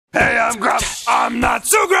Hey, I'm Grumps. I'm not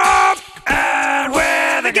so Grump, and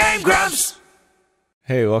we're the Game Grumps.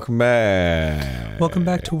 Hey, welcome back. Welcome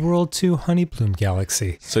back to World 2 Honey Plume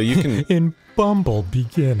Galaxy. So you can in Bumble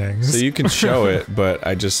Beginnings. So you can show it, but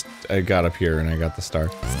I got up here and I got the star.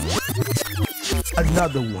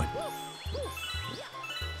 Another one.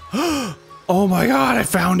 Oh my god, I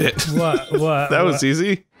found it. What? That was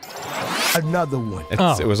easy. Another one.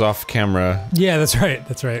 It was off camera. Yeah, that's right.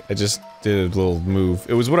 That's right. I just did a little move.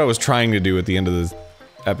 It was what I was trying to do at the end of the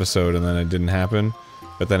episode, and then it didn't happen.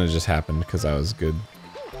 But then it just happened because I was good.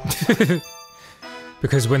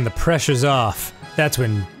 Because when the pressure's off, that's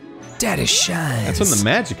when Daddy shines. That's when the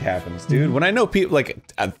magic happens, dude. When I know people, like,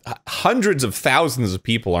 hundreds of thousands of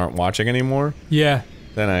people aren't watching anymore. Yeah.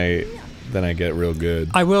 Then I get real good.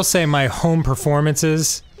 I will say my home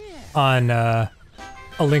performances on A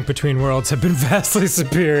Link Between Worlds have been vastly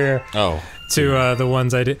superior to the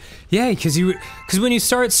ones I did. Yeah, because when you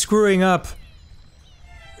start screwing up,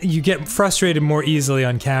 you get frustrated more easily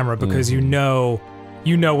on camera because you know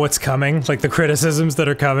what's coming, like the criticisms that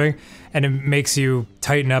are coming, and it makes you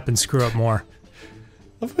tighten up and screw up more.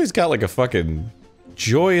 I love how he's got like a fucking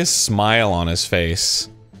joyous smile on his face.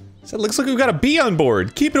 So it looks like we've got a bee on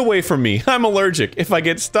board. Keep it away from me. I'm allergic. If I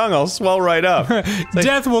get stung, I'll swell right up. Like,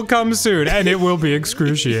 Death will come soon, and it will be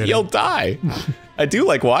excruciating. You'll die. I do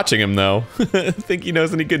like watching him, though. Think he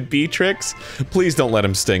knows any good bee tricks? Please don't let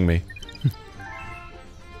him sting me.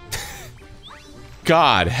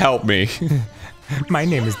 God, help me. My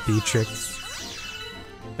name is Beatrix.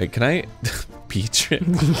 Wait, can I... Beatrix?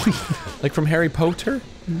 Like from Harry Potter?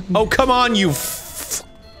 Oh, come on, you son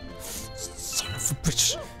of a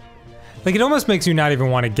bitch. Like, it almost makes you not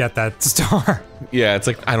even want to get that star. Yeah, it's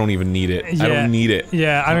like, I don't even need it. Yeah. I don't need it.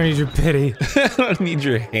 Yeah, I don't need your pity. I don't need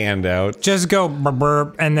your handout. Just go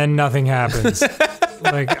burp, and then nothing happens.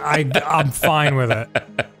 Like, I'm fine with it.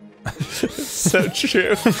 So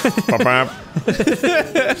true.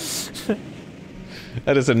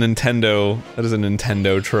 That is a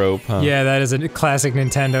Nintendo trope, huh? Yeah, that is a classic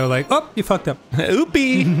Nintendo, like, oh, you fucked up.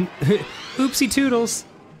 Oopie! Oopsie toodles.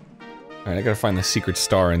 Alright, I gotta find the secret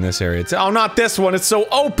star in this area. Oh, not this one, it's so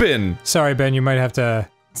open! Sorry, Ben, you might have to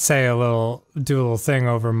say do a little thing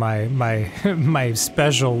over my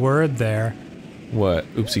special word there. What,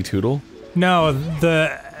 oopsie toodle? No,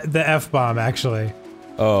 the F-bomb, actually.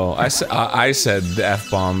 Oh, I said the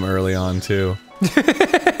F-bomb early on, too.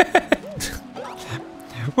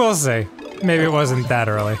 We'll see. Maybe it wasn't that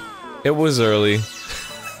early. It was early.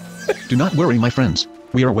 Do not worry, my friends.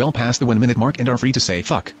 We are well past the 1 minute mark and are free to say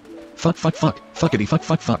fuck. Fuck, fuck, fuck. Fuckity, fuck,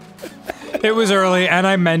 fuck, fuck. It was early, and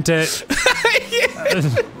I meant it.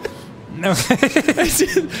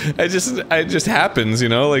 It just happens, you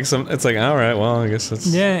know? Like, it's like, alright, well, I guess that's...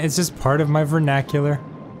 Yeah, it's just part of my vernacular.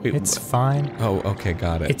 Wait, it's fine. Oh, okay,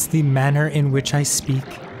 got it. It's the manner in which I speak.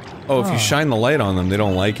 Oh, if you shine the light on them, they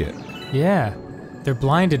don't like it. Yeah. They're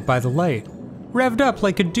blinded by the light. Revved up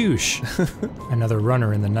like a douche. Another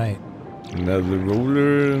runner in the night. Another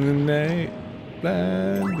roller in the night.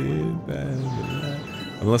 Blinded by the light.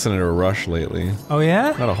 I'm listening to Rush lately. Oh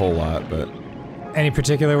yeah? Not a whole lot, but... Any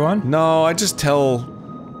particular one? No, I just tell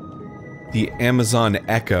the Amazon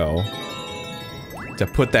Echo to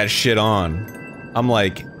put that shit on. I'm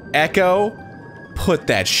like, Echo, put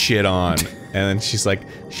that shit on. And then she's like,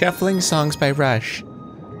 shuffling songs by Rush.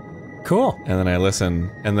 Cool. And then I listen,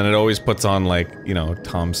 and then it always puts on, like, you know,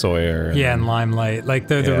 Tom Sawyer. And Limelight. Like,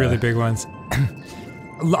 they're the really big ones.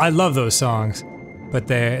 I love those songs, but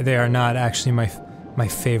they are not actually my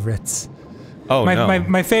favorites. Oh, no.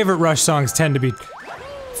 My favorite Rush songs tend to be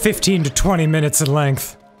 15 to 20 minutes in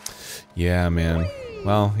length. Yeah, man.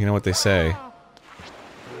 Well, you know what they say.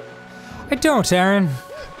 I don't, Aaron.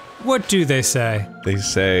 What do they say? They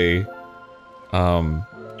say,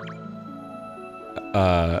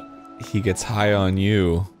 he gets high on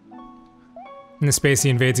you. And the space he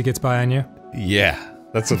invades, he gets by on you? Yeah.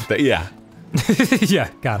 That's what they, yeah. Yeah,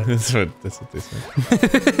 got it. That's what they say.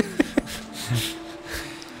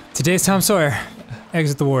 Today's Tom Sawyer.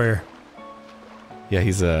 Exit the Warrior. Yeah,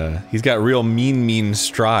 he's got real mean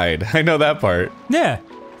stride. I know that part. Yeah,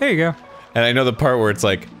 there you go. And I know the part where it's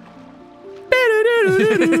like...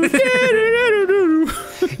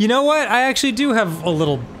 You know what? I actually do have a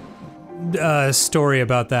little story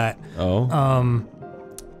about that. Oh?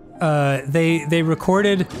 They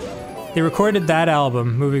recorded that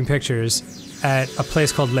album, Moving Pictures, at a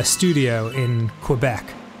place called Le Studio in Quebec.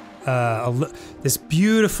 This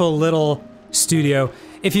beautiful little studio.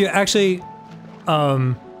 If you actually,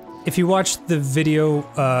 if you watch the video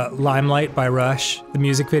Limelight by Rush, the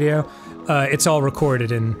music video, it's all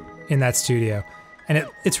recorded in that studio. and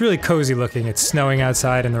it's really cozy looking. It's snowing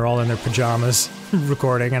outside, and they're all in their pajamas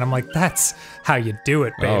recording, and I'm like, that's how you do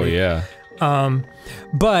it, baby. Oh yeah.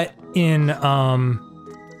 But in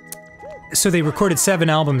so they recorded 7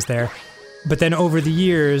 albums there, but then over the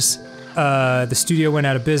years, the studio went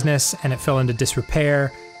out of business, and it fell into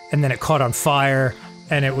disrepair, and then it caught on fire,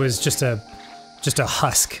 and it was just a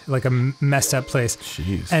husk, like a messed up place.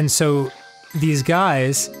 Jeez. And so these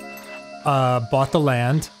guys bought the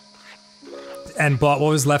land and bought what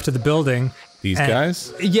was left of the building. These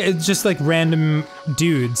guys? Yeah, it's just like random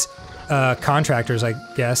dudes, contractors, I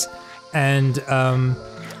guess, and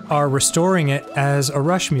are restoring it as a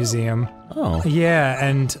Rush museum. Oh. Yeah,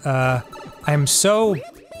 and I'm so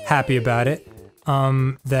happy about it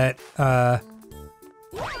that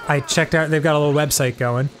I checked out, they've got a little website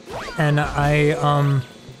going, and I,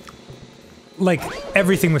 like,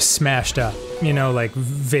 everything was smashed up. You know, like,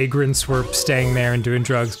 vagrants were staying there and doing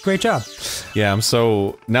drugs. Great job. Yeah, I'm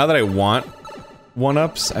so... Now that I want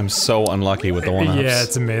one-ups, I'm so unlucky with the one-ups. Yeah,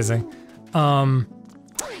 it's amazing.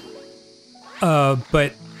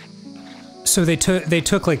 But... So they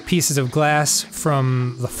took, like, pieces of glass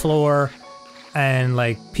from the floor and,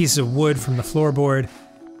 like, pieces of wood from the floorboard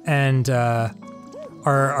and,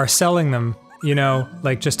 are selling them, you know,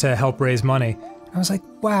 like, just to help raise money. I was like,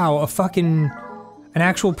 wow, an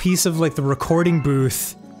actual piece of, like, the recording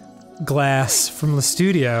booth glass from the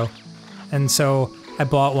studio. And so I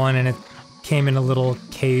bought one, and it came in a little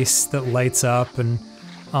case that lights up, and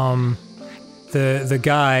the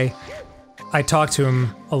guy, I talked to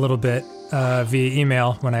him a little bit via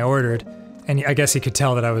email when I ordered, and I guess he could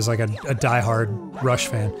tell that I was like a diehard Rush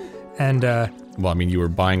fan. And well, I mean, you were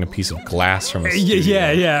buying a piece of glass from a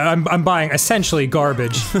studio. Yeah. I'm buying essentially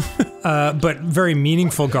garbage, but very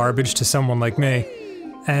meaningful garbage to someone like me.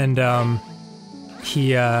 And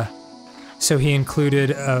so he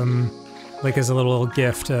included, like as a little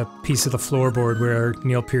gift, a piece of the floorboard where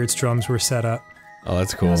Neil Peart's drums were set up. Oh,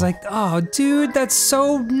 that's cool. And I was like, oh, dude, that's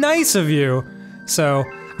so nice of you. So.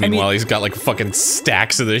 Meanwhile, he's got like fucking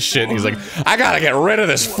stacks of this shit, and he's like, I gotta get rid of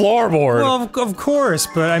this floorboard. Well, of course,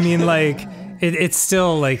 but I mean, like, it's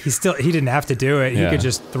still like he didn't have to do it. He could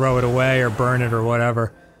just throw it away or burn it or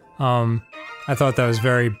whatever. I thought that was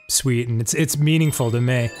very sweet, and it's meaningful to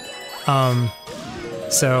me.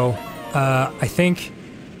 So I think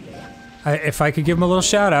if I could give him a little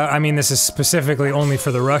shout out, I mean, this is specifically only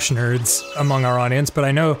for the Rush nerds among our audience, but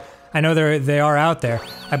I know they are out there.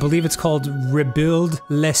 I believe it's called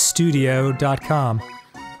rebuildlestudio.com.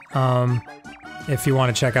 If you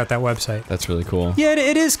want to check out that website. That's really cool. Yeah,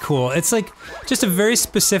 it is cool. It's like just a very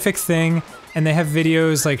specific thing, and they have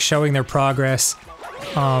videos like showing their progress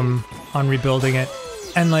on rebuilding it.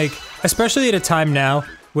 And like, especially at a time now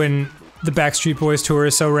when the Backstreet Boys tour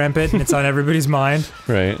is so rampant and it's on everybody's mind.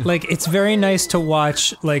 Right. Like, it's very nice to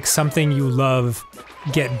watch like something you love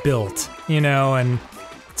get built, you know, and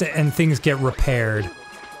things get repaired.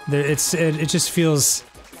 It just feels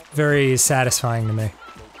very satisfying to me.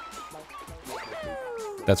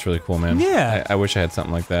 That's really cool, man. Yeah. I wish I had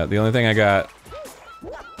something like that. The only thing I got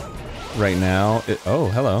right now... oh,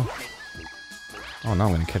 hello. Oh, no,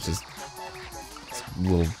 I'm gonna catch this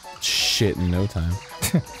little shit in no time.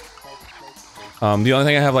 The only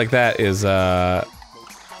thing I have like that is, and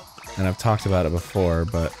I've talked about it before,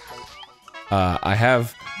 but I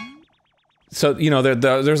have... So, you know,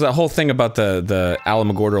 there's that whole thing about the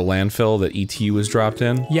Alamogordo landfill that E.T. was dropped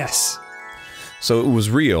in. Yes. So it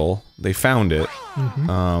was real. They found it,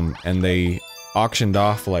 and they auctioned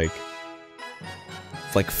off like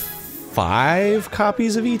 5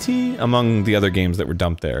 copies of E.T. among the other games that were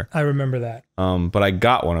dumped there. I remember that. But I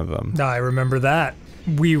got one of them. I remember that.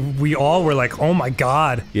 We all were like, oh my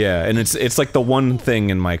god. Yeah, and it's like the one thing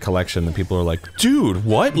in my collection that people are like, dude,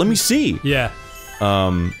 what? Let me see. Yeah.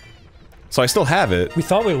 So I still have it. We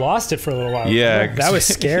thought we lost it for a little while. Yeah. That was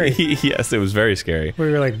scary. Yes, it was very scary. We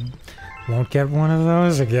were like, won't get one of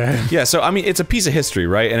those again. Yeah, so I mean, it's a piece of history,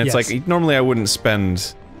 right? And it's Yes. like, normally I wouldn't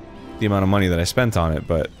spend the amount of money that I spent on it,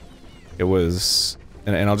 but it was,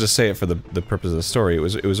 and I'll just say it for the purpose of the story, it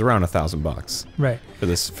was around $1,000. Right. For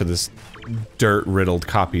this dirt-riddled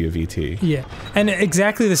copy of E.T. Yeah, and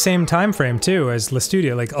exactly the same time frame too as Le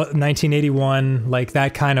Studio, like 1981, like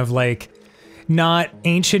that kind of like, not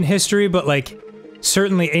ancient history, but like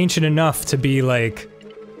certainly ancient enough to be like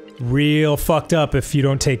real fucked up if you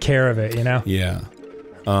don't take care of it, you know? Yeah.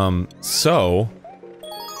 So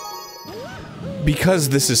because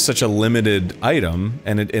this is such a limited item,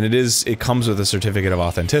 and it comes with a certificate of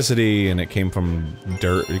authenticity, and it came from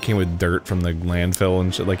dirt. It came with dirt from the landfill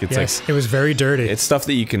and shit. Like, it's yes, it was very dirty. It's stuff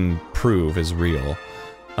that you can prove is real.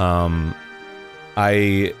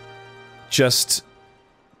 I just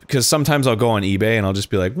because sometimes I'll go on eBay and I'll just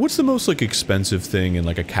be like, what's the most like expensive thing in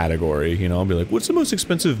like a category, you know? I'll be like, what's the most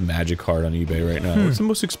expensive Magic card on eBay right now? What's the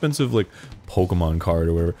most expensive like Pokemon card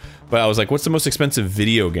or whatever? But I was like, what's the most expensive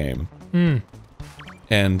video game?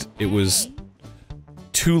 And it was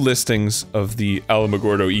 2 listings of the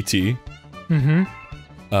Alamogordo ET.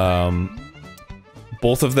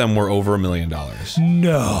 Both of them were over $1 million.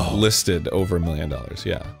 No. Listed over $1 million,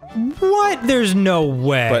 yeah. What? There's no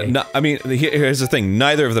way. But no, I mean, here's the thing: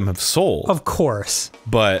 neither of them have sold. Of course.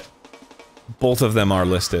 But both of them are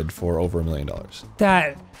listed for over $1 million.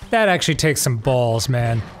 That actually takes some balls,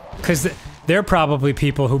 man. Because they're probably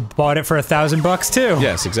people who bought it for $1,000 too.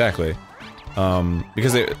 Yes, exactly.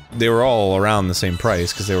 Because they were all around the same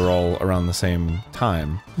price because they were all around the same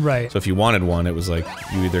time. Right. So if you wanted one, it was like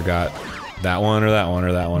you either got that one or that one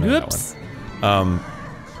or that one or Oops. that one.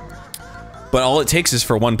 But all it takes is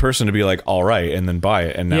for one person to be like, all right, and then buy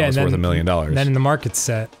it, and now it's worth $1 million. Then the market's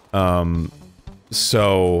set.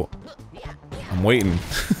 So I'm waiting.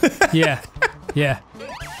 Yeah.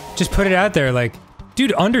 Just put it out there, like,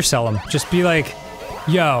 dude, undersell them. Just be like,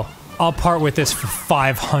 yo, I'll part with this for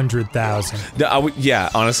 500,000. Yeah,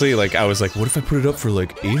 honestly, like, I was like, what if I put it up for,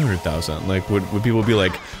 like, 800,000? Like, would people be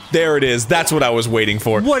like, there it is, that's what I was waiting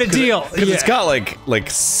for. What a deal! Because it's got, like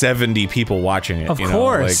 70 people watching it, Of you know?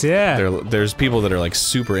 course, like, yeah. There's people that are, like,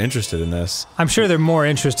 super interested in this. I'm sure they're more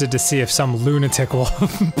interested to see if some lunatic will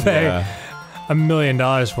pay $1 million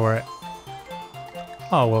for it.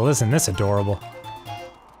 Oh, well, isn't this adorable?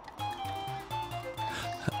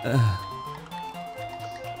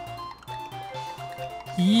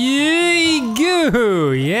 Yay,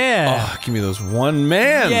 goo, yeah. Oh, give me those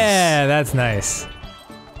one-mans! Yeah, that's nice.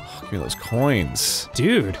 Oh, give me those coins.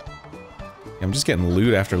 Dude. I'm just getting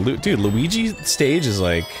loot after loot. Dude, Luigi's stage is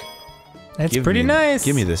like... That's pretty nice.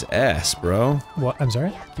 Give me this S, bro. What? I'm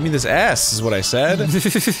sorry? Give me this S, is what I said.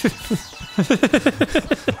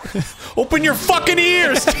 Open your fucking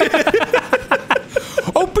ears!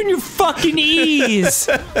 Open your fucking ears!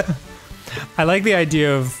 I like the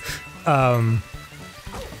idea of,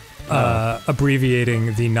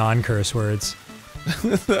 abbreviating the non-curse words.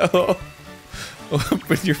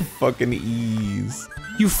 Open your fucking E's.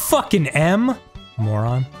 You fucking M,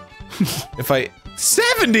 moron. If I...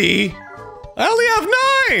 70?! I only have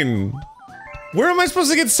 9! Where am I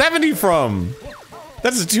supposed to get 70 from?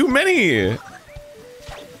 That's too many!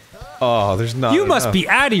 Oh, there's not You enough. must be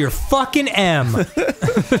out of your fucking M.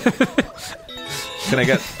 Can I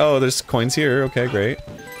get... Oh, there's coins here, okay, great.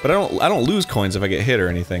 But I don't lose coins if I get hit or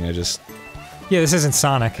anything, I just... Yeah, this isn't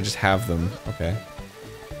Sonic. I just have them, okay.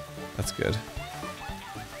 That's good.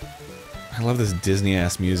 I love this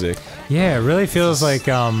Disney-ass music. Yeah, it really feels like,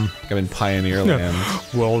 I'm in Pioneer Land.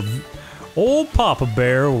 well, old Papa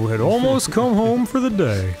Bear had almost come home for the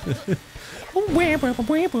day.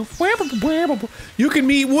 You can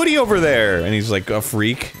meet Woody over there! And he's like a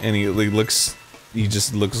freak, and he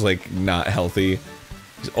just looks like not healthy.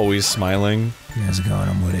 He's always smiling. How's it going?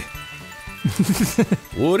 I'm Woody.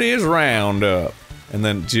 Woody's Roundup. And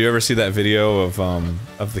then, do you ever see that video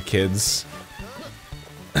of the kids?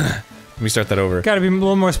 Let me start that over. Gotta be a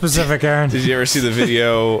little more specific, Aaron. Did you ever see the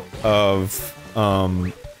video of,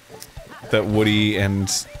 that Woody and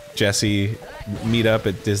Jesse meet up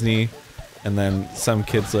at Disney? And then some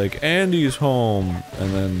kid's like, Andy's home!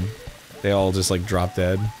 And then they all just like drop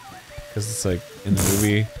dead. Because it's like, in the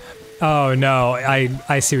movie. Oh no,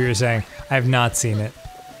 I see what you're saying. I have not seen it.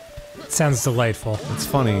 It sounds delightful. It's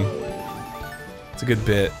funny. It's a good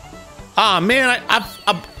bit. Ah man, I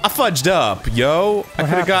fudged up, yo. I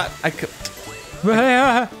could've got,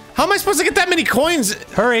 how am I supposed to get that many coins?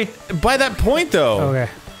 Hurry! By that point though. Okay.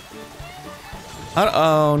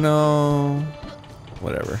 Oh no.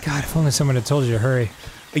 Whatever. God, if only someone had told you to hurry.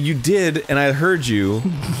 You did, and I heard you.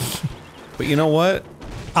 But you know what?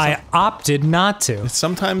 I opted not to.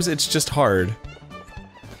 Sometimes it's just hard.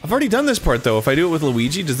 I've already done this part though. If I do it with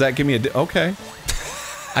Luigi, does that give me a okay.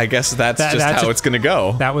 I guess that's how it's gonna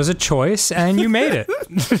go. That was a choice, and you made it.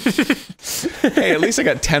 Hey, at least I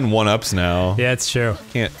got 10 one-ups now. Yeah, it's true.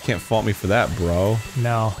 Can't fault me for that, bro.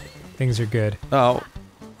 No, things are good. Oh.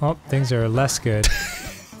 Oh, things are less good.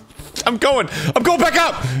 I'm going back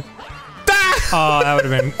up! Ah! Oh, that would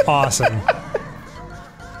have been awesome.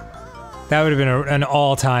 That would have been an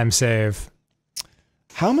all-time save.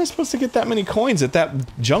 How am I supposed to get that many coins at that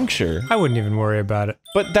juncture? I wouldn't even worry about it.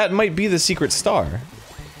 But that might be the secret star.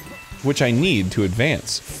 Which I need to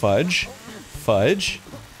advance. Fudge. Fudge.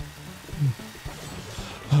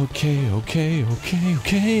 Okay,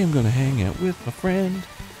 I'm gonna hang out with my friend.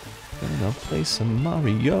 Gonna play some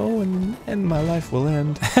Mario and my life will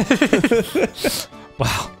end.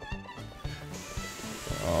 Wow.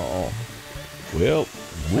 Well,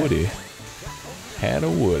 Woody had a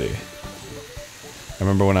Woody. I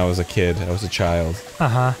remember when I was a kid, I was a child.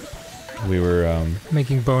 Uh-huh. We were,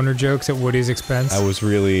 making boner jokes at Woody's expense. I was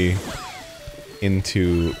really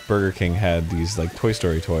into Burger King had these, like, Toy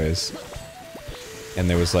Story toys. And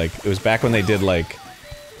there was, like, it was back when they did, like,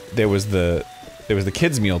 there was the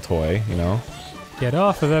kids meal toy, you know? Get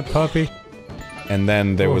off of that puppy. And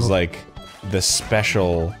then there was, like, the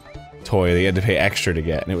special toy that you had to pay extra to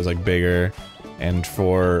get, and it was, like, bigger. And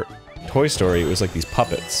for Toy Story, it was, like, these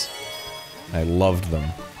puppets. I loved them.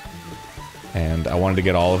 And I wanted to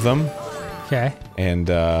get all of them. Okay. And,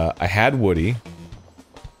 I had Woody.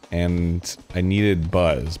 And I needed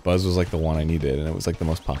Buzz. Buzz was, like, the one I needed, and it was, like, the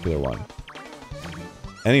most popular one.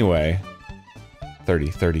 Anyway...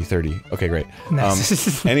 30. Okay, great.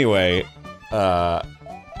 Nice. Anyway,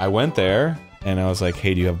 I went there, and I was like,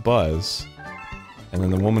 hey, do you have Buzz? And then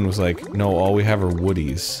the woman was like, no, all we have are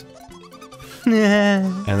Woodies.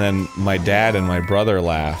 And then my dad and my brother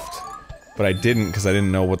laughed, but I didn't because I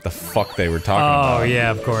didn't know what the fuck they were talking about. Oh,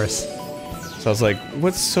 yeah, of course. So I was like,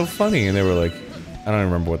 what's so funny? And they were like, I don't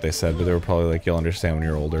remember what they said, but they were probably like, you'll understand when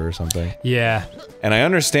you're older or something. Yeah. And I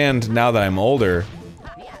understand now that I'm older,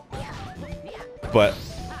 but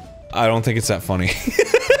I don't think it's that funny.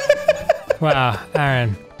 Wow,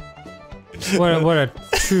 Aaron. What a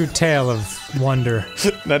true tale of wonder.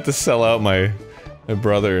 Not to sell out my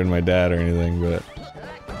brother and my dad or anything, but...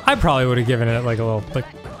 I probably would have given it like a little, like...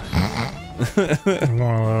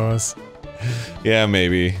 one of those. Yeah,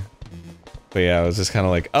 maybe. But yeah, I was just kind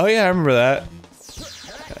of like, oh yeah, I remember that.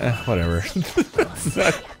 Whatever.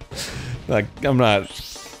 Like, I'm not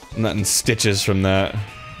in stitches from that.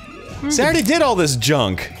 See, I already did all this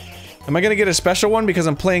junk. Am I gonna get a special one because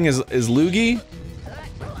I'm playing as Luigi?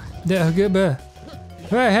 Yeah, good.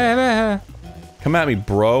 Come at me,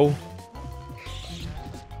 bro.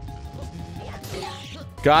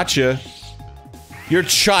 Gotcha. Your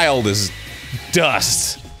child is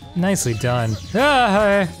dust. Nicely done.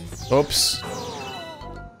 Ah, hi. Oops.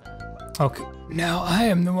 Okay. Now I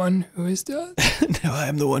am the one who is dust. Now I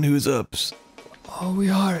am the one who's ups. All we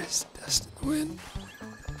are is dust in the wind.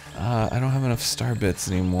 I don't have enough star bits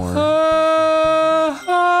anymore.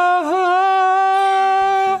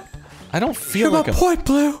 I don't feel like a point,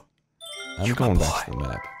 Blue. I'm going back to the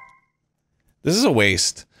map. This is a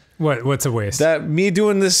waste. What's a waste? That me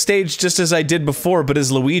doing this stage just as I did before, but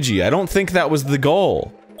as Luigi. I don't think that was the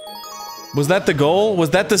goal. Was that the goal?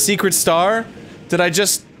 Was that the secret star? Did I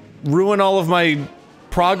just ruin all of my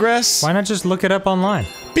progress? Why not just look it up online?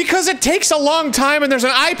 Because it takes a long time and there's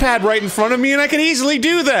an iPad right in front of me and I can easily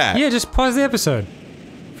do that! Yeah, just pause the episode.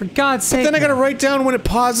 For God's sake. Then I gotta write down when it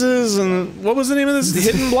pauses and... What was the name of this?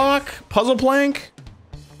 Hidden block? Puzzle plank?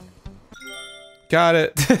 Got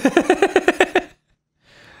it.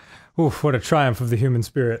 Oof, what a triumph of the human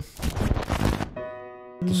spirit.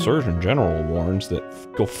 The Surgeon General warns that...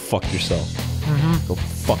 Go fuck yourself. Go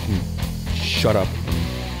fucking... Shut up.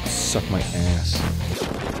 Suck my ass.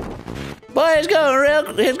 Boy, he's going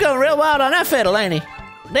real wild on that fiddle, ain't he?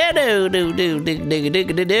 Do.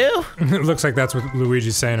 It looks like that's what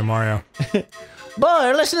Luigi's saying to Mario.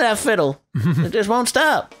 Boy, listen to that fiddle. It just won't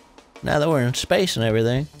stop. Now that we're in space and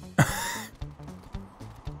everything.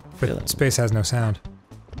 But space has no sound.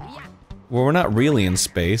 Well, we're not really in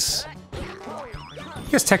space. I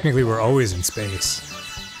guess technically we're always in space.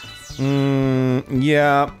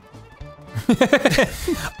 Yeah.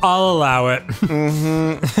 I'll allow it.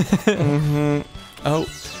 Oh.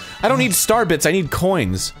 I don't need star bits, I need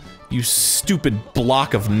coins. You stupid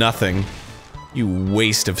block of nothing. You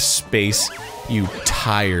waste of space. You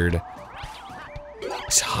tired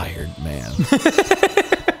man.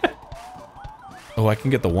 Oh, I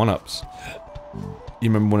can get the one-ups.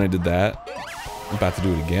 You remember when I did that? I'm about to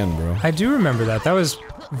do it again, bro. I do remember that. That was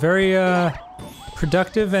very,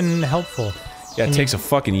 productive and helpful. Yeah, it takes a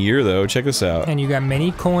fucking year, though. Check this out. And you got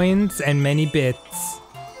many coins and many bits.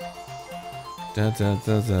 This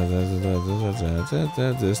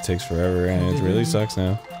takes forever, and it really sucks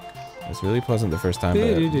now. It's really pleasant the first time, but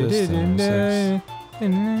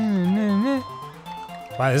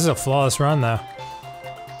wow, this is a flawless run, though.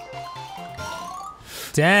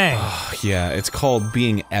 Dang. yeah, it's called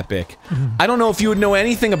being epic. I don't know if you would know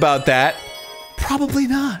anything about that. Probably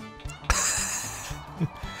not.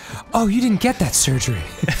 Oh, you didn't get that surgery.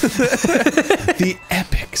 The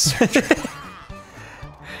epic surgery.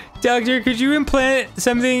 Doctor, could you implant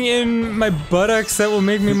something in my buttocks that will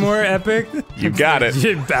make me more epic? You got it.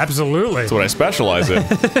 Yeah, absolutely. That's what I specialize in.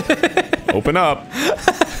 Open up.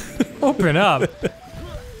 Open up.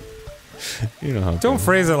 You know how. Don't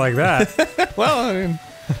phrase it like that. Well, I mean,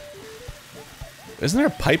 isn't there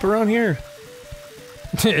a pipe around here?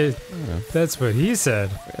 That's what he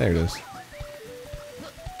said. There it is.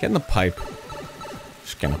 Get in the pipe.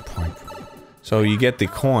 Just get in the pipe. So you get the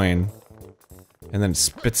coin, and then it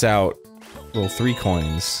spits out little 3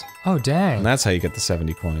 coins. Oh, dang. And that's how you get the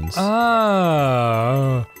 70 coins.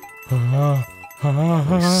 Oh.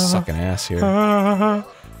 You're sucking ass here.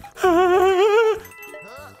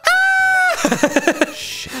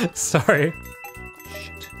 Shit. Sorry.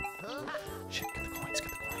 Shit, get the coins,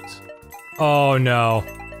 get the coins. Oh, no.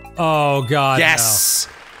 Oh, God, Yes!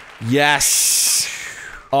 Yes!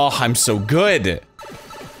 Oh, I'm so good!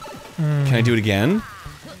 Can I do it again?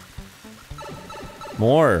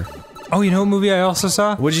 More. Oh, you know what movie I also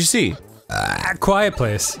saw? What'd you see? Quiet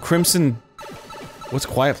Place. Crimson... What's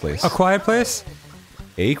Quiet Place? A Quiet Place?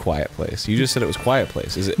 A Quiet Place. You just said it was Quiet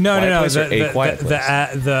Place. Is it No, Quiet no, no. Place or A Quiet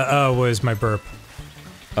Place? The was my burp.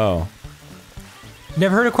 Oh.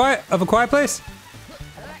 Never heard of a Quiet Place?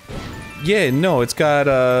 Yeah, no, it's got,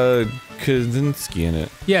 Kaczynski in it.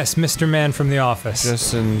 Yes, Mr. Man from The Office.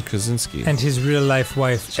 Justin Kaczynski. And his real-life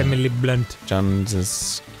wife, Emily Blunt. John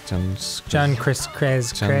Chris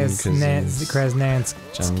Krasnansky.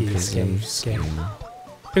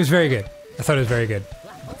 It was very good. I thought it was very good.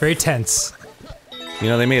 Very tense. You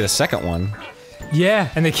know, they made a second one. Yeah,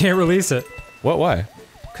 and they can't release it. What, why?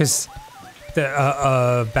 Because the,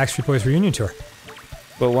 Backstreet Boys reunion tour.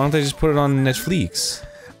 But why don't they just put it on Netflix?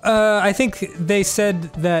 I think they said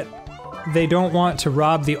that they don't want to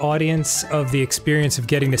rob the audience of the experience of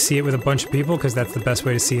getting to see it with a bunch of people, because that's the best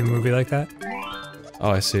way to see a movie like that. Oh,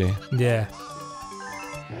 I see. Yeah.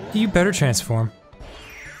 You better transform.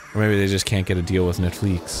 Or maybe they just can't get a deal with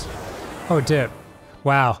Netflix. Oh, dip.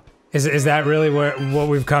 Wow. Is that really what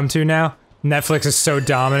we've come to now? Netflix is so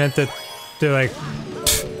dominant that they're like,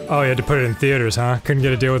 oh, you had to put it in theaters, huh? Couldn't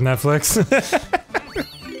get a deal with Netflix?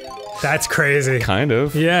 That's crazy. Kind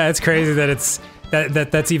of. Yeah, it's crazy that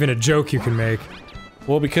that's even a joke you can make.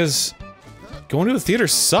 Well, because going to a theater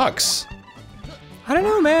sucks. I don't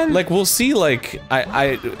know, man. Like, we'll see, like,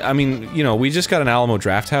 I mean, you know, we just got an Alamo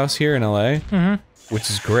Drafthouse here in LA. Mm-hmm. Which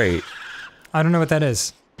is great. I don't know what that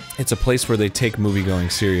is. It's a place where they take movie-going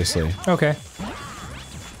seriously. Okay.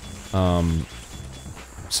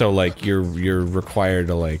 So, like, you're required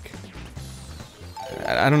to, like...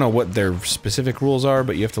 I don't know what their specific rules are,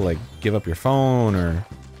 but you have to, like, give up your phone, or...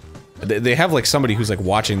 They have, like, somebody who's, like,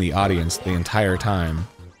 watching the audience the entire time.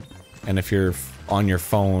 And if you're on your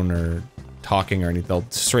phone or talking or anything, they'll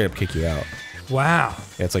straight up kick you out. Wow.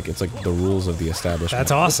 Yeah, it's like the rules of the establishment.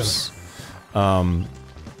 That's awesome. Oops.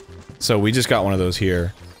 So we just got one of those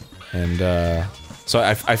here. And, so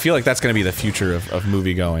I feel like that's gonna be the future of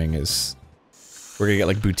movie-going, is... We're gonna get,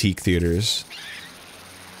 like, boutique theaters.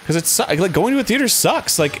 Because it's like, going to a theater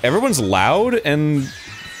sucks. Like, everyone's loud, and...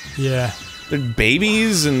 Yeah. They're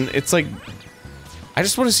babies, and it's like... I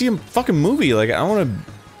just want to see a fucking movie, like, I want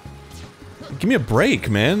to... Give me a break,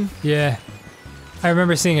 man. Yeah. I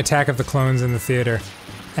remember seeing Attack of the Clones in the theater,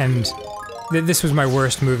 and this was my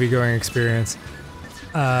worst movie-going experience.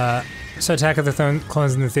 So Attack of the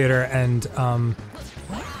Clones in the theater, and,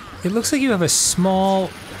 it looks like you have a small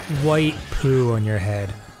white poo on your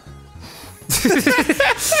head.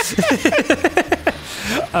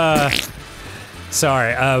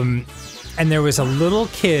 Sorry, and there was a little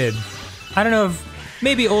kid, I don't know if,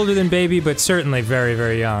 maybe older than baby, but certainly very,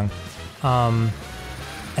 very young.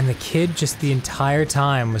 And the kid just the entire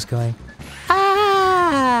time was going,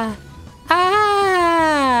 ah,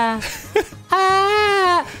 ah,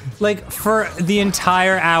 ah, like for the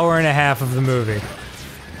entire hour and a half of the movie.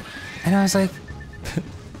 And I was like,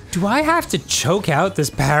 do I have to choke out this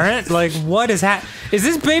parent? Like, what is is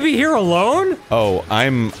this baby here alone? Oh,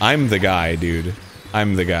 I'm the guy, dude.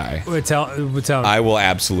 I'm the guy. Tell me. I will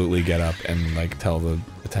absolutely get up and, like, tell the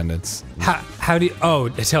attendants. How do you, oh,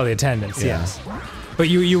 tell the attendants, Yeah. yes. But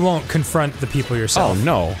you won't confront the people yourself. Oh,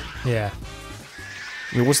 no. Yeah.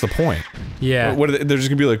 I mean, what's the point? Yeah. What are they're just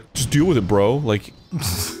gonna be like, just deal with it, bro. Like,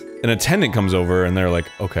 an attendant comes over and they're like,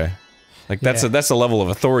 okay. Like, that's Yeah. a level of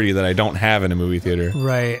authority that I don't have in a movie theater.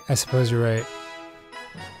 Right, I suppose you're right.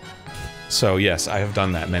 So, yes, I have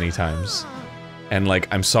done that many times. And, like,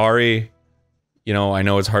 I'm sorry. You know, I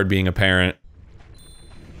know it's hard being a parent.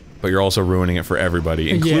 But you're also ruining it for everybody,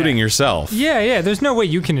 including yourself. Yeah, yeah, there's no way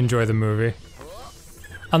you can enjoy the movie.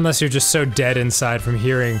 Unless you're just so dead inside from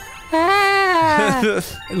hearing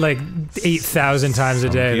like 8,000 times a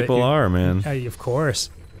day. Some people are, man. Of course.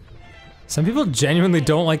 Some people genuinely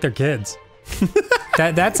don't like their kids.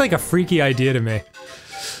 That's like a freaky idea to me.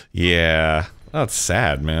 Yeah. That's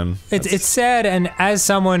sad, man. It's sad, and as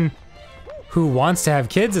someone who wants to have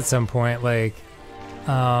kids at some point, like,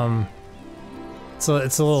 it's a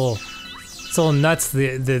little It's a little nuts.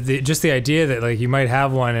 Just the idea that like you might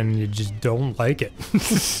have one and you just don't like it.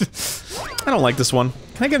 I don't like this one.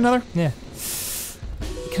 Can I get another? Yeah.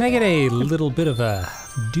 Can I get a little bit of a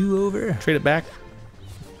do-over? Trade it back?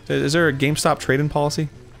 Is there a GameStop trade-in policy?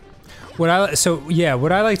 What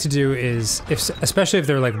I like to do is, especially if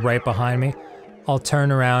they're like right behind me, I'll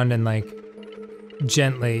turn around and like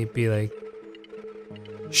gently be like,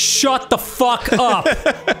 "Shut the fuck up!"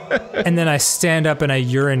 And then I stand up and I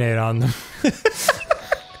urinate on them.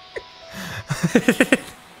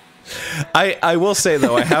 I will say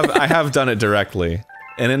though, I have done it directly,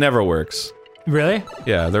 and it never works. Really?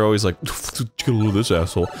 Yeah, they're always like, "Get a load of this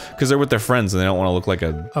asshole," because they're with their friends and they don't want to look like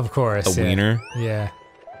a wiener. Yeah,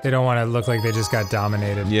 they don't want to look like they just got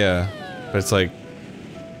dominated. Yeah, but it's like,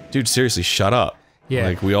 dude, seriously, shut up. Yeah,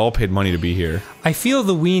 like we all paid money to be here. I feel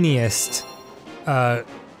the weeniest,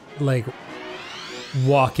 like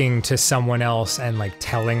walking to someone else and like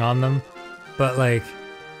telling on them, but like,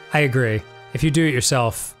 I agree. If you do it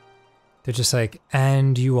yourself, they're just like,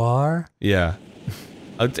 "And you are?" Yeah.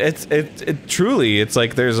 It truly, it's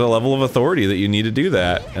like there's a level of authority that you need to do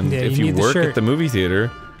that, and if you work at the movie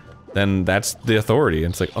theater, then that's the authority.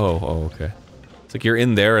 And it's like, oh, okay. It's like you're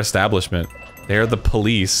in their establishment. They're the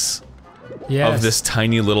police of this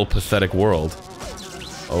tiny little pathetic world.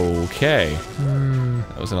 Okay.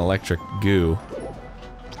 That was an electric goo.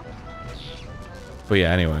 But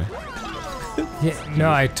yeah, anyway. Yeah,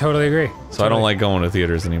 no, I totally agree. So I don't like going to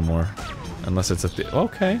theaters anymore, unless it's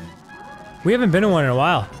okay. We haven't been to one in a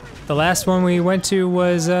while. The last one we went to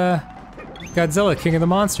was Godzilla, King of the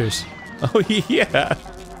Monsters. Oh yeah.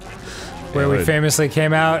 Where we famously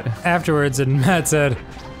came out afterwards and Matt said,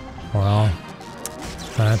 "Well,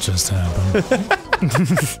 that just happened."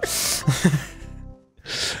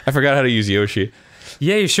 I forgot how to use Yoshi.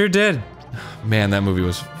 Yeah, you sure did. Man, that movie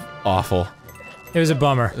was awful. It was a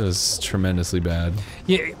bummer. It was tremendously bad.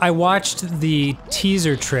 Yeah, I watched the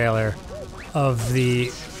teaser trailer of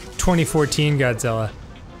the 2014 Godzilla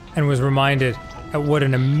and was reminded at what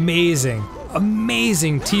an amazing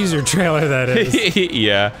teaser trailer that is.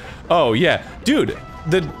 Yeah. Oh yeah. Dude,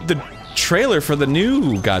 the trailer for the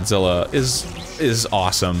new Godzilla is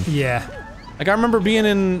awesome. Yeah. Like I remember being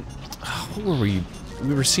in what were we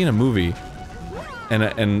were seeing a movie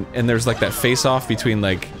and there's like that face off between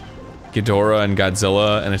like Ghidorah and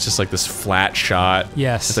Godzilla, and it's just like this flat shot.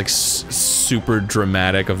 Yes. It's like super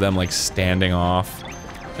dramatic of them like standing off.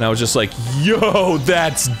 And I was just like, yo,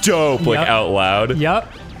 that's dope, like out loud.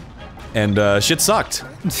 Yep. And shit sucked.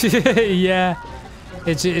 Yeah.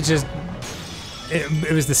 It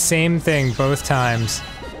was the same thing both times.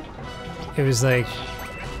 It was like,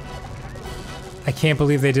 I can't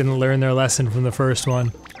believe they didn't learn their lesson from the first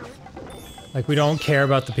one. Like, we don't care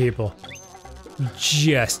about the people. We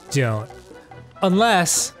just don't.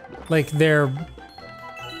 Unless, like, they're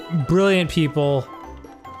brilliant people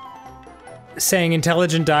saying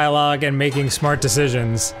intelligent dialogue and making smart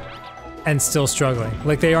decisions and still struggling.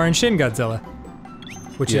 Like they are in Shin Godzilla,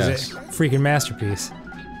 which is a freaking masterpiece.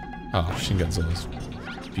 Oh, Shin Godzilla is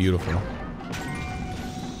beautiful.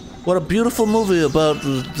 What a beautiful movie about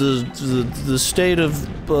the state of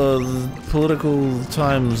political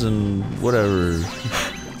times and whatever.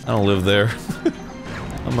 I don't live there.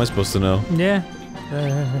 How am I supposed to know? Yeah.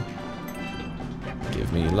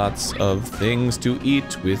 Give me lots of things to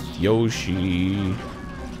eat with Yoshi.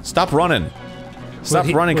 Stop running! Stop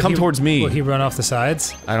running, come towards me! Will he run off the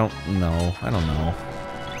sides? I don't know. I don't know.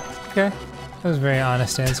 Okay. That was a very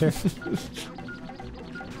honest answer. It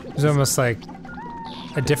was almost like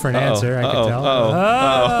a different answer, I could tell.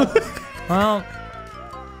 Well,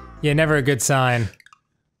 yeah, never a good sign.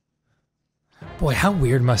 Boy, how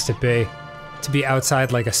weird must it be to be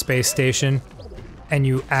outside like a space station and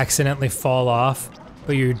you accidentally fall off,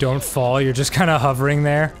 but you don't fall, you're just kind of hovering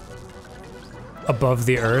there above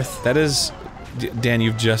the earth. That is, Dan,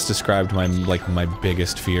 you've just described my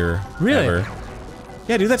biggest fear ever.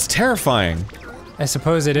 Yeah, dude, that's terrifying. I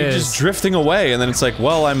suppose it is. You're just drifting away, and then it's like,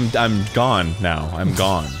 well, I'm gone now. I'm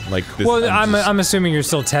gone. Like this, well, I'm assuming you're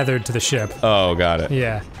still tethered to the ship. Oh, got it.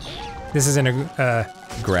 Yeah. This isn't a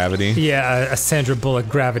gravity? Yeah, a Sandra Bullock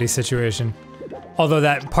gravity situation.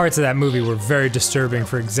 Although parts of that movie were very disturbing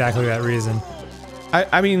for exactly that reason.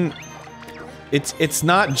 I mean, it's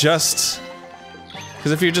not just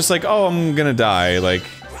because if you're just like, oh, I'm gonna die, like,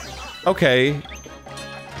 okay,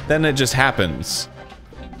 then it just happens.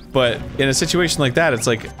 But in a situation like that, it's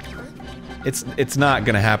like, it's not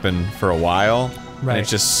gonna happen for a while. Right. And it's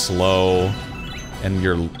just slow, and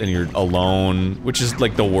you're alone, which is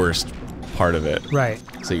like the worst part of it. Right.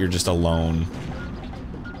 So you're just alone.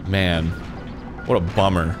 Man, what a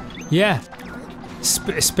bummer. Yeah.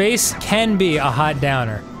 Space can be a hot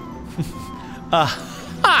downer.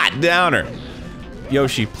 Hot downer.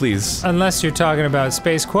 Yoshi, please. Unless you're talking about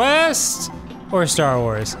Space Quest or Star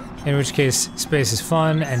Wars, in which case space is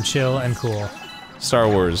fun and chill and cool. Star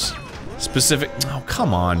Wars. Oh,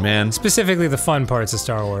 come on, man. Specifically the fun parts of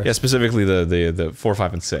Star Wars. Yeah, specifically the 4,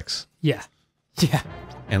 5, and 6. Yeah. Yeah.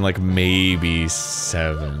 And like maybe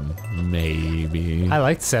 7. Maybe. I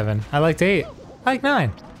liked 7. I liked 8. I liked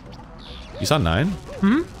 9. You saw 9?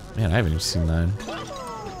 Hmm? Man, I haven't even seen 9.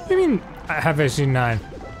 What do you mean, have I seen 9?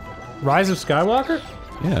 Rise of Skywalker?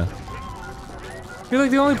 Yeah. You're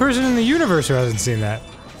like the only person in the universe who hasn't seen that.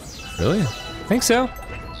 Really? I think so.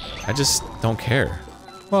 I just don't care.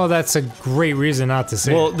 Well, that's a great reason not to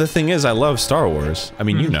see Well, it. the thing is, I love Star Wars. I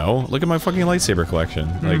mean, you know, look at my fucking lightsaber collection.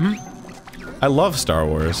 Like, I love Star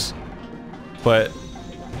Wars, but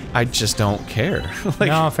I just don't care. Like,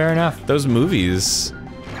 no, fair enough. those movies.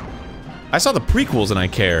 I saw the prequels and I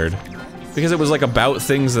cared because it was like about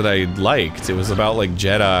things that I liked. It was about like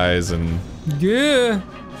Jedis and Yeah.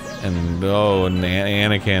 and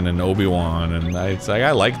Anakin and Obi-Wan, and it's like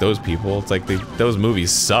I like those people. It's like those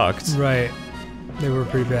movies sucked. Right. They were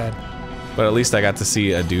pretty bad. But at least I got to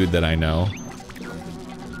see a dude that I know.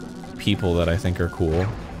 People that I think are cool.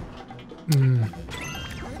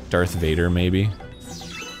 Darth Vader, maybe.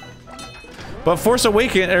 But Force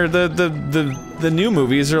Awakens, or the new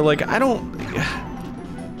movies are like,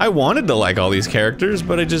 I wanted to like all these characters,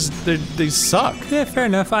 but they suck. Yeah, fair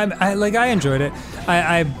enough. I enjoyed it.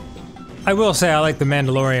 I will say I like The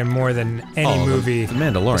Mandalorian more than any movie. The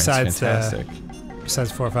Mandalorian's besides fantastic.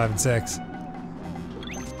 Besides 4, 5, and 6.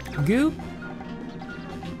 Goop.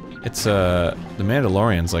 It's the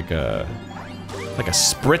Mandalorian's like a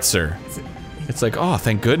spritzer. It's like, oh,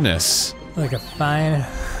 thank goodness. Like a fine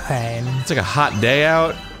wine. It's like a hot day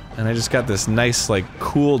out, and I just got this nice, like,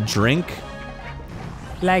 cool drink.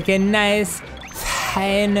 Like a nice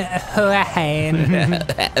fine wine.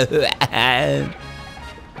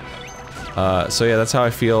 So yeah, that's how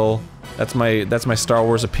I feel. That's my Star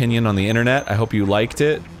Wars opinion on the internet. I hope you liked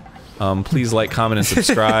it. Please like, comment, and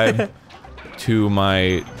subscribe to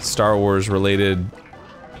my Star Wars related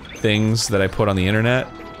things that I put on the internet,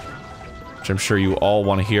 which I'm sure you all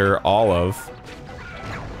want to hear all of.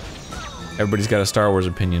 Everybody's got a Star Wars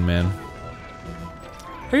opinion, man.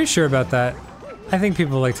 Are you sure about that? I think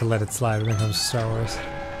people like to let it slide when it comes to Star Wars.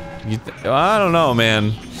 I don't know,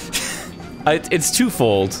 man. It's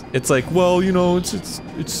twofold. It's like, well, you know, it's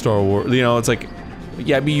Star Wars. You know, it's like,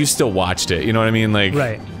 yeah, but you still watched it. You know what I mean? Like,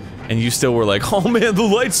 right. And you still were like, oh man, the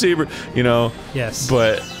lightsaber. You know? Yes.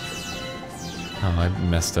 But oh, I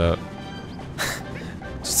messed up.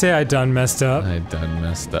 Did you say I done messed up? I done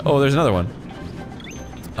messed up. Oh, there's another one.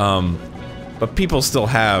 But people still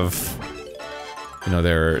have, you know,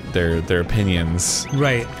 their opinions.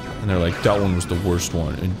 Right. And they're like, that one was the worst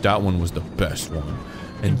one, and that one was the best one,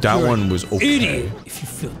 and that one was okay. Idiot. If you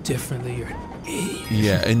feel differently, you're an idiot.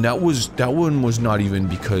 Yeah, and that one was not even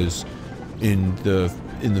because in the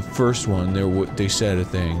first one they said a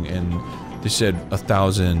thing, and they said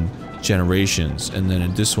 1,000 generations, and then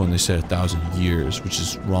in this one they said 1,000 years, which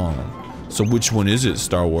is wrong. So which one is it,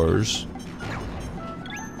 Star Wars?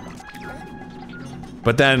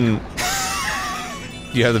 But then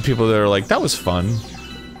you have the people that are like, that was fun.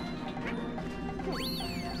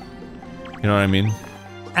 You know what I mean?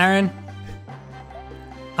 Aaron,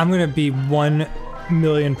 I'm gonna be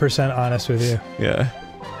 1,000,000% honest with you. Yeah.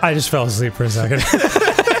 I just fell asleep for a second.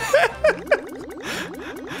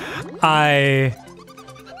 I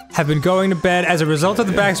have been going to bed as a result of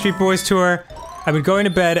the Backstreet Boys tour. I've been going to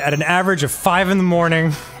bed at an average of 5 in the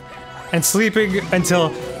morning and sleeping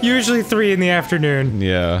until usually 3 in the afternoon.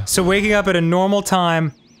 Yeah. So waking up at a normal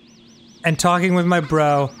time and talking with my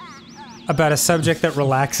bro about a subject that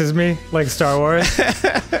relaxes me, like Star Wars.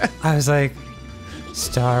 I was like,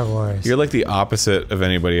 Star Wars. You're like the opposite of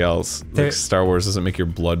anybody else. Like, Star Wars doesn't make your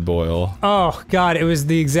blood boil. Oh god, it was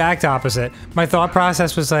the exact opposite. My thought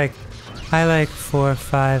process was like, I like 4,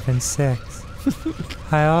 5, and 6.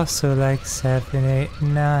 I also like 7, 8,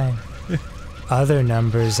 and 9. Other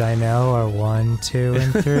numbers I know are 1, 2,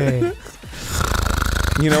 and 3.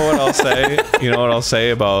 You know what I'll say? You know what I'll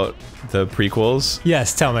say about the prequels?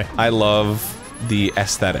 Yes, tell me. I love the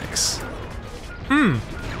aesthetics.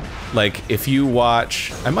 Like, if you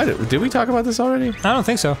watch... did we talk about this already? I don't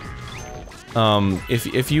think so.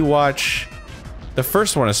 If you watch the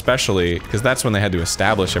first one especially, because that's when they had to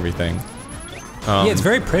establish everything. Yeah, it's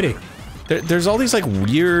very pretty. There's all these, like,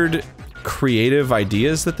 weird creative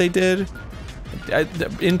ideas that they did.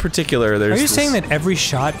 In particular, there's. Are you saying that every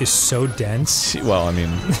shot is so dense? Well, I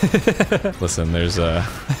mean, listen, there's a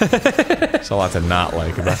lot to not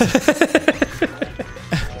like about it.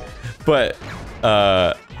 But,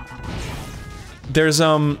 there's,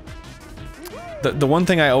 the one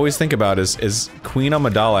thing I always think about is Queen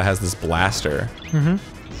Amidala has this blaster. Mm-hmm.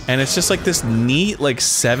 And it's just like this neat, like,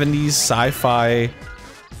 70s sci-fi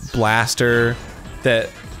blaster that,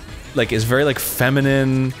 like, is very, like,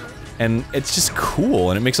 feminine, and it's just cool,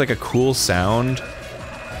 and it makes, like, a cool sound.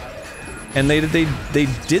 And they did that. They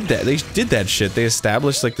did that shit. They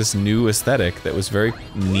established, like, this new aesthetic that was very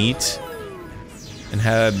neat and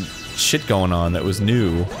had shit going on that was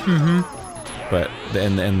new. Mm-hmm. But,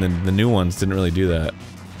 and the new ones didn't really do that.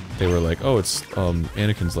 They were like, oh, it's,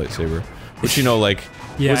 Anakin's lightsaber. Which, you know, like,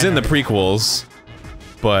 yeah, was in the prequels,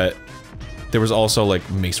 but there was also, like,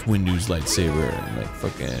 Mace Windu's lightsaber, and, like,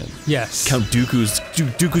 fucking... Yes. Count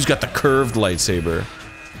Dooku's got the curved lightsaber.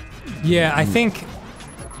 Yeah, I think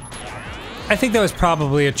that was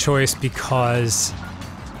probably a choice because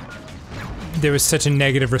there was such a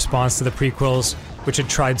negative response to the prequels, which had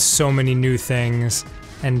tried so many new things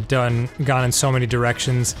and gone in so many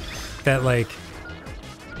directions that, like,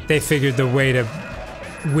 they figured the way to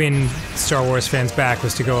win Star Wars fans back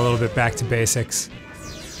was to go a little bit back to basics.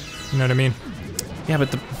 You know what I mean? Yeah,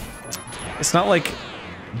 but it's not like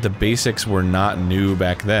the basics were not new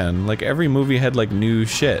back then. Like, every movie had, like, new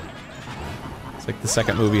shit. It's like the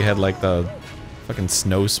second movie had, like, the fucking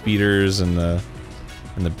snow speeders and the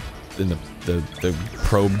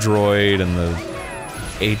probe droid and the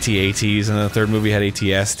AT-ATs, and the third movie had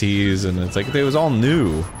AT-STs, and it's like, it was all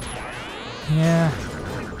new. Yeah.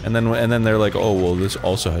 And then they're like, oh, well, this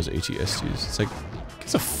also has AT-STs. It's like,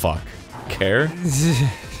 gives a fuck. Care?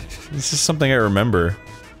 This is something I remember.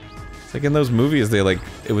 It's like in those movies, they like,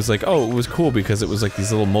 it was like, oh, it was cool because it was like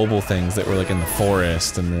these little mobile things that were like in the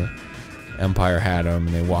forest, and the Empire had them,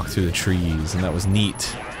 and they walked through the trees, and that was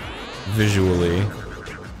neat. Visually.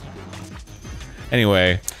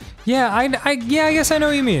 Anyway. Yeah, I guess I know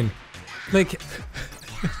what you mean. Like,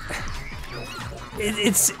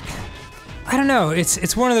 it's, I don't know,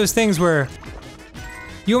 it's one of those things where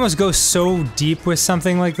you almost go so deep with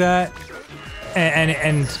something like that,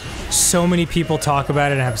 and so many people talk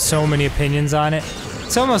about it and have so many opinions on it.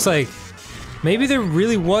 It's almost like maybe there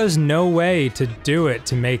really was no way to do it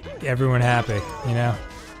to make everyone happy, you know?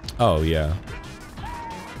 Oh, yeah.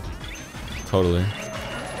 Totally.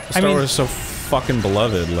 Star Wars is so fucking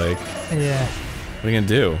beloved, like... Yeah. What are you gonna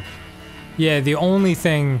do? Yeah, the only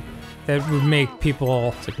thing that would make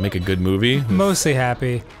people... It's like, make a good movie? Mostly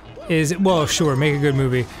happy is, well, sure, make a good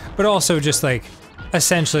movie, but also just, like,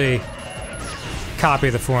 essentially copy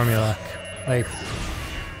the formula. Like,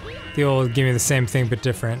 the old give me the same thing but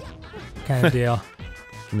different kind of deal.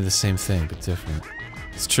 Give me the same thing but different.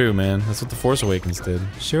 It's true, man. That's what The Force Awakens did.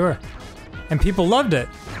 Sure. And people loved it.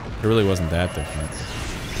 It really wasn't that different.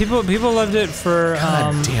 People loved it for,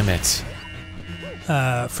 God damn it.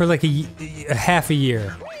 For like a half a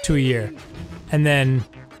year to a year. And then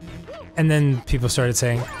people started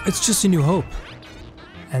saying, it's just A New Hope.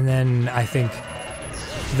 And then I think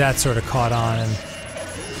that sort of caught on and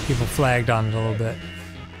people flagged on it a little bit.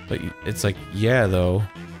 But it's like, yeah, though.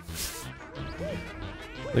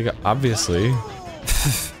 Like, obviously.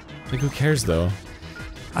 Like, who cares, though?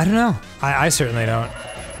 I don't know. I certainly don't.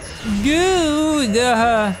 Good.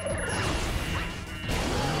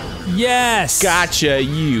 Yes. Gotcha,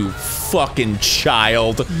 you fucking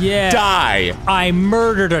child. Yeah. Die. I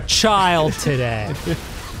murdered a child today.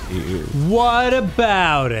 What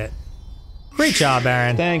about it? Great job,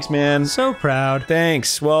 Aaron. Thanks, man. So proud.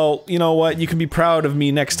 Thanks. Well, you know what? You can be proud of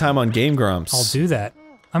me next time on GameGrumps. I'll do that.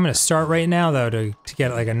 I'm gonna start right now, though, to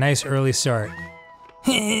get like a nice early start.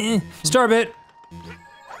 Starbit.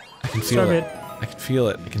 I can feel it. I can feel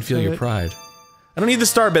it. I can feel your pride. I don't need the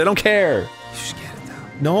star bit. I don't care. You should get it,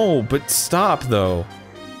 though. No, but stop, though.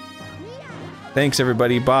 Thanks,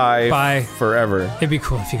 everybody. Bye. Bye. Forever. It'd be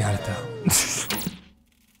cool if you got it, though.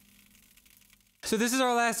 So this is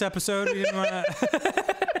our last episode. We didn't wanna...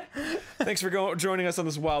 Thanks for joining us on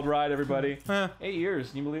this wild ride, everybody. 8 years.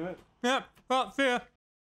 Can you believe it? Yep. Well, see ya.